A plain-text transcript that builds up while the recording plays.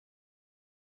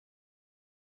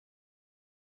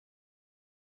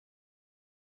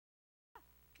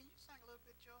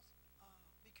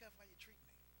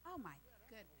Oh, my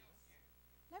goodness.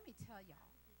 Let me tell y'all.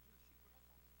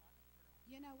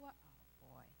 You know what?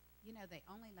 Oh, boy. You know, they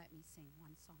only let me sing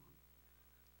one song.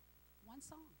 One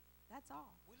song. That's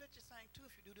all. We'll let you sing, too,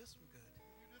 if you do this one good.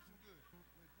 You do this one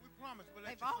good. We promise we'll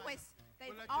let They've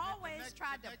always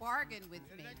tried to bargain with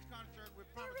me. The next concert, we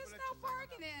There promise is we'll no let you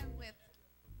bargaining with.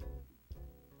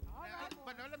 All now, right,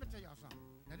 but now let me tell y'all something.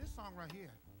 Now this song right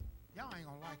here, y'all ain't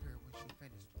gonna like her when she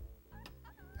finished.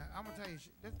 I'm gonna tell you,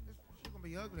 she's gonna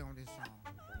be ugly on this song.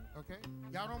 Okay?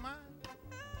 Y'all don't mind?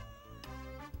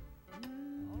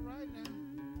 All right now.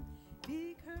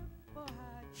 Be careful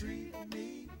how you Treat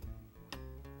me,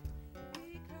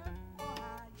 be careful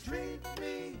how you treat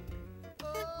me.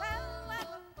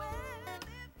 well,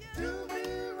 if you Do me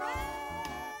wrong,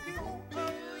 you won't be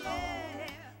long.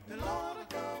 The Lord will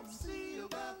come see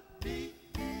about me.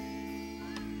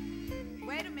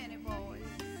 Wait a minute, boys.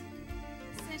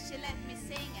 Since you let me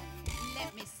sing it,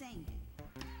 let me sing it.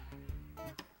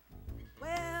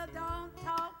 Well, don't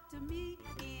talk to me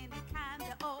any kind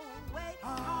of old way,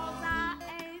 'cause I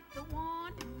ain't the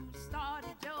one who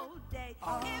started your day.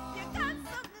 If you got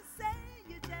something to say,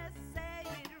 you just say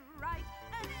it right.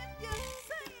 And if you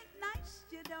say it nice,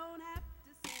 you don't have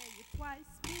to say it twice.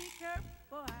 Be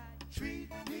careful how you Treat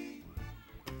me,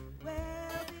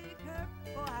 well, be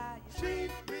careful how you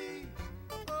treat me.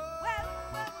 well.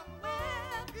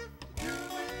 Do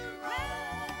me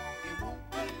wrong, you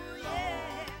won't be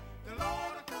long. The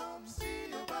Lord will come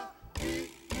see about me.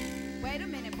 Wait a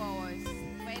minute, boys.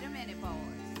 Wait a minute,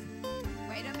 boys.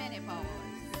 Wait a minute,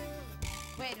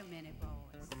 boys. Wait a minute,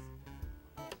 boys.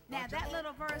 Now, that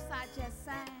little verse I just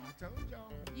sang, I told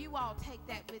y'all. you all take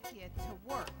that with you to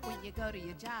work when you go to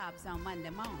your jobs on Monday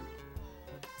morning.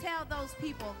 Tell those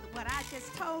people what I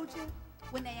just told you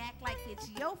when they act like it's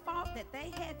your fault that they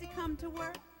had to come to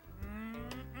work.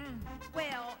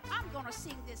 Well, I'm going to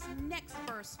sing this next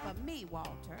verse for me,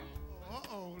 Walter.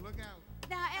 Uh-oh, look out.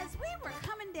 Now, as we were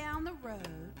coming down the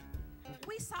road,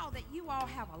 we saw that you all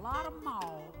have a lot of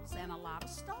malls and a lot of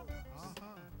stores.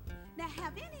 Now,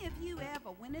 have any of you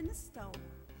ever went in the store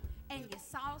and you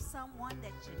saw someone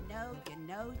that you know,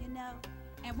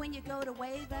 and when you go to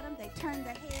wave at them, they turn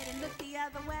their head and look the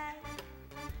other way?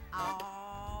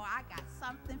 Oh, I got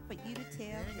something for you to tell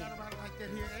Ain't them. nobody like that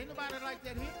here. Ain't nobody like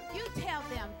that here. You tell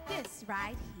them this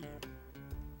right here.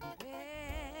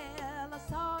 Well, I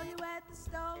saw you at the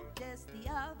store just the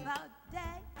other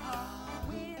day.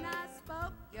 When I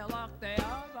spoke, you looked the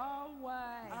other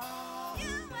way.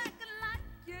 You acting like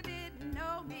you didn't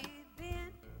know me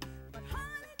then. But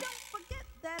honey, don't forget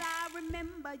that I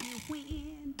remember you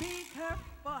when. Be careful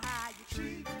how you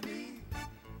treat me.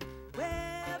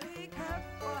 Well, be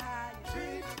careful how you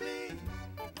treat me.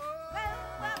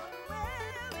 Well,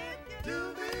 if you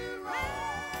Do me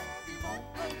wrong, you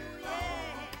won't be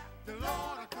long. The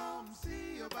Lord will come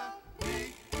see about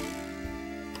me.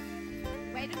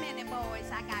 Wait a minute, boys.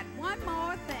 I got one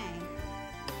more thing.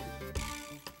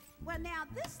 Well, now,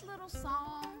 this little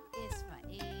song is for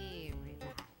everybody.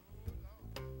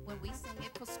 When we sing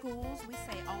it for schools, we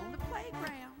say on the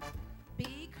playground,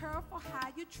 be careful how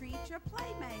you treat your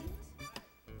playmates.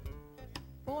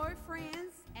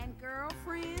 Boyfriends and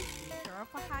girlfriends, be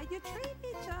careful how you treat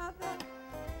each other.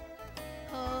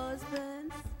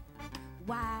 Husbands,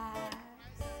 wives.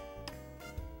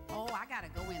 Oh, I gotta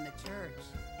go in the church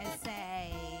and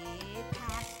say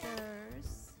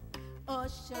pastors,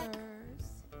 ushers,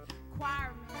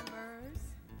 choir members,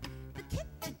 the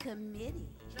kitchen committee.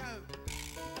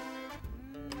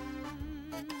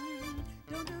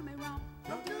 Don't do me wrong.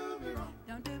 Don't do me wrong.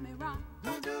 Don't do me wrong.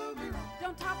 Don't do me wrong.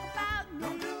 Don't talk about me.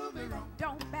 Don't do me wrong.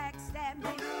 Don't backstab me.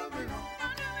 Don't do me wrong.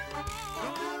 Don't do me wrong.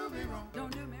 Don't do me wrong.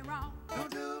 Don't do me wrong.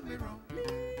 Don't do me wrong.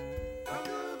 Please. Don't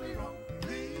do me wrong.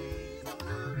 Please don't do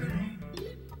me wrong.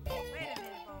 Wait a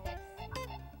minute, boys.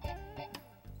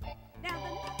 Now,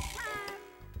 the next time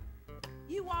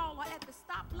you all are at the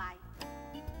stoplight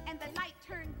and the light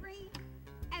turned green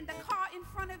and the car in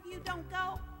front of you don't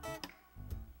go,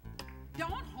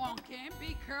 don't honk and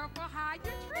be careful how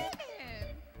you treat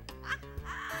him.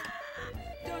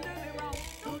 Don't do me wrong.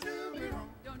 Don't do me wrong.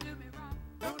 Don't do me wrong.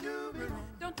 Don't do me wrong.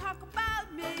 Don't talk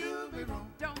about me. Don't do me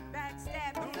wrong. Don't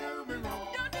backstab me. Don't do me wrong.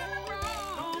 Don't do me wrong.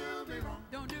 Don't do me wrong.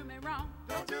 Don't do me wrong.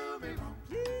 Don't do me wrong.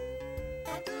 Please.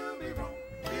 Don't do me wrong.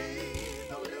 Please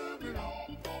don't do me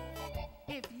wrong.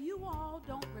 If you all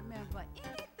don't remember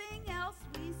anything else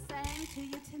we sang to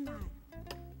you tonight,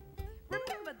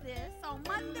 remember this on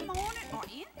Monday morning or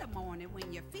in the morning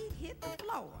when your feet hit the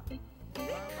floor. Be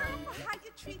careful how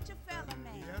you treat your fellow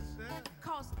man. Yes, sir.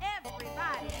 Cause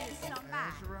everybody is somebody.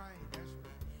 That's right. That's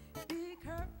right. Be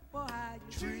careful how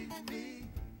you Treat me